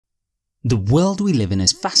The world we live in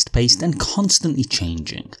is fast-paced and constantly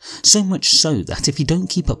changing, so much so that if you don't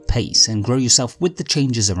keep up pace and grow yourself with the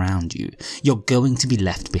changes around you, you're going to be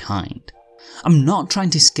left behind. I'm not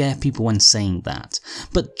trying to scare people when saying that,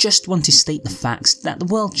 but just want to state the facts that the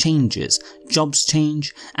world changes, jobs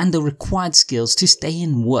change, and the required skills to stay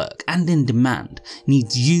in work and in demand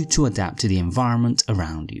needs you to adapt to the environment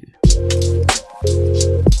around you.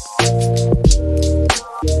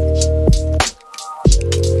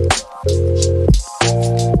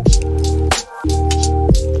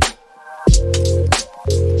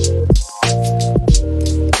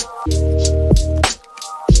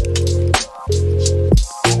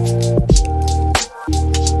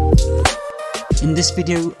 In this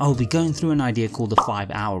video, I will be going through an idea called the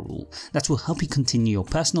 5-hour rule that will help you continue your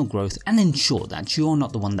personal growth and ensure that you're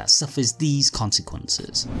not the one that suffers these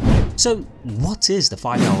consequences. So what is the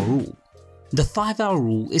 5-hour rule? The 5-hour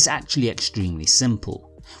rule is actually extremely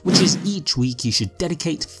simple, which is each week you should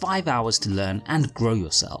dedicate 5 hours to learn and grow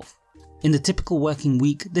yourself. In the typical working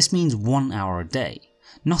week, this means 1 hour a day,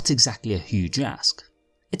 not exactly a huge ask.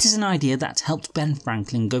 It is an idea that helped Ben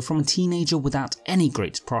Franklin go from a teenager without any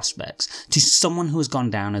great prospects to someone who has gone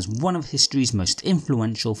down as one of history's most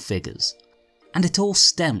influential figures. And it all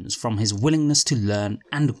stems from his willingness to learn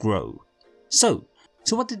and grow. So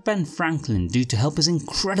what did Ben Franklin do to help his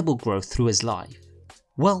incredible growth through his life?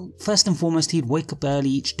 Well, first and foremost, he'd wake up early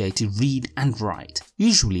each day to read and write,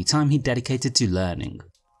 usually time he dedicated to learning.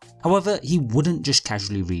 However, he wouldn't just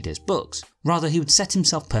casually read his books, rather he would set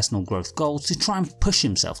himself personal growth goals to try and push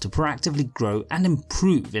himself to proactively grow and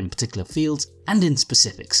improve in particular fields and in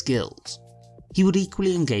specific skills. He would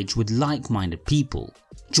equally engage with like-minded people,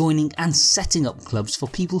 joining and setting up clubs for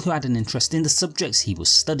people who had an interest in the subjects he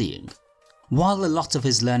was studying. While a lot of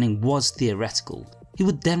his learning was theoretical, he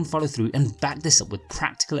would then follow through and back this up with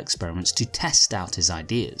practical experiments to test out his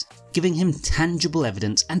ideas, giving him tangible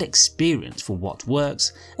evidence and experience for what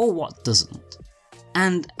works or what doesn't.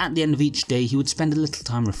 And at the end of each day he would spend a little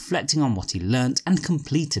time reflecting on what he learnt and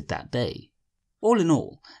completed that day. All in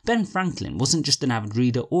all, Ben Franklin wasn't just an avid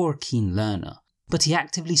reader or a keen learner, but he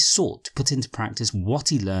actively sought to put into practice what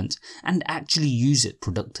he learnt and actually use it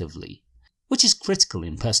productively, which is critical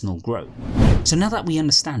in personal growth. So now that we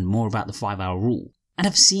understand more about the 5-hour rule, and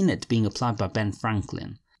have seen it being applied by Ben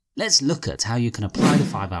Franklin, let's look at how you can apply the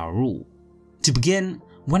 5-hour rule. To begin,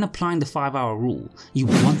 when applying the 5-hour rule, you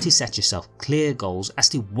want to set yourself clear goals as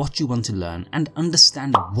to what you want to learn and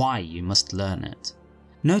understand why you must learn it.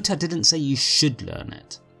 Note I didn't say you should learn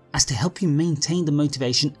it, as to help you maintain the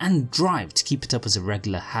motivation and drive to keep it up as a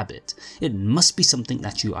regular habit, it must be something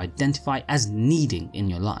that you identify as needing in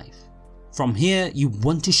your life. From here, you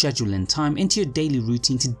want to schedule in time into your daily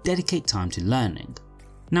routine to dedicate time to learning.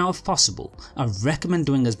 Now if possible, I recommend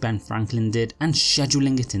doing as Ben Franklin did and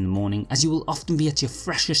scheduling it in the morning, as you will often be at your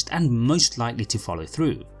freshest and most likely to follow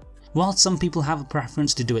through. While some people have a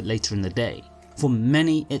preference to do it later in the day, for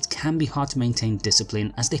many it can be hard to maintain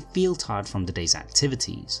discipline as they feel tired from the day's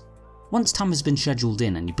activities. Once time has been scheduled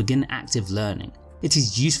in and you begin active learning, it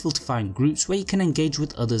is useful to find groups where you can engage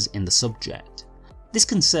with others in the subject. This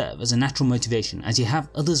can serve as a natural motivation as you have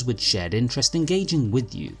others with shared interest engaging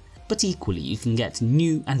with you, but equally you can get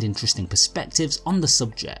new and interesting perspectives on the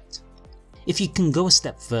subject. If you can go a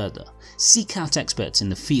step further, seek out experts in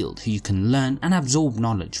the field who you can learn and absorb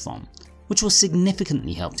knowledge from, which will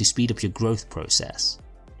significantly help to speed up your growth process.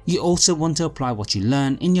 You also want to apply what you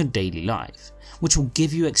learn in your daily life, which will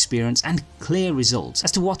give you experience and clear results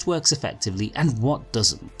as to what works effectively and what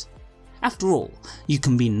doesn't. After all, you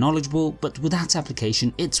can be knowledgeable, but without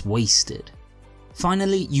application it's wasted.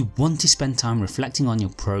 Finally, you want to spend time reflecting on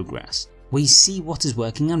your progress, where you see what is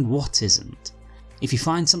working and what isn't. If you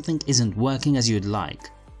find something isn't working as you would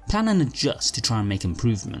like, plan and adjust to try and make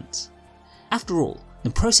improvements. After all,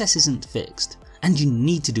 the process isn't fixed, and you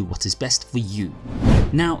need to do what is best for you.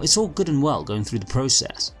 Now it's all good and well going through the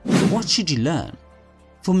process, but what should you learn?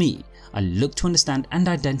 For me, I look to understand and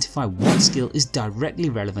identify what skill is directly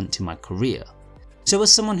relevant to my career. So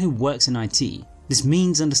as someone who works in IT, this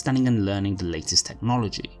means understanding and learning the latest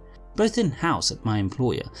technology, both in-house at my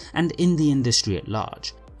employer and in the industry at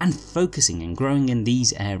large, and focusing and growing in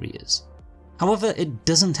these areas. However, it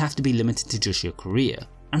doesn't have to be limited to just your career,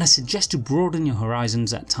 and I suggest to broaden your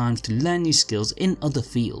horizons at times to learn new skills in other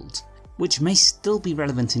fields, which may still be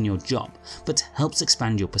relevant in your job, but helps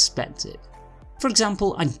expand your perspective. For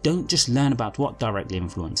example, I don't just learn about what directly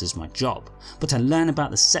influences my job, but I learn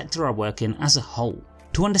about the sector I work in as a whole,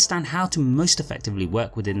 to understand how to most effectively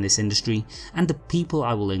work within this industry and the people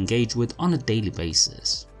I will engage with on a daily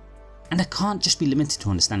basis. And I can't just be limited to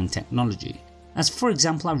understanding technology. as for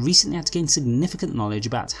example I recently had to gain significant knowledge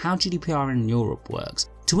about how GDPR in Europe works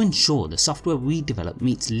to ensure the software we develop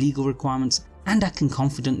meets legal requirements and I can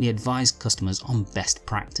confidently advise customers on best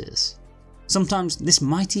practice. Sometimes this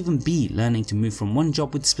might even be learning to move from one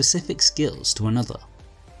job with specific skills to another.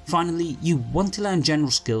 Finally, you want to learn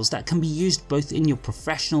general skills that can be used both in your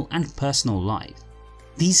professional and personal life.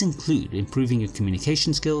 These include improving your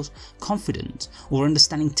communication skills, confidence, or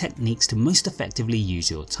understanding techniques to most effectively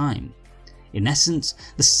use your time. In essence,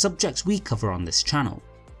 the subjects we cover on this channel.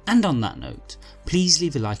 And on that note, please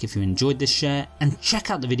leave a like if you enjoyed this share and check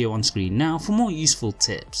out the video on screen now for more useful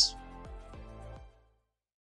tips.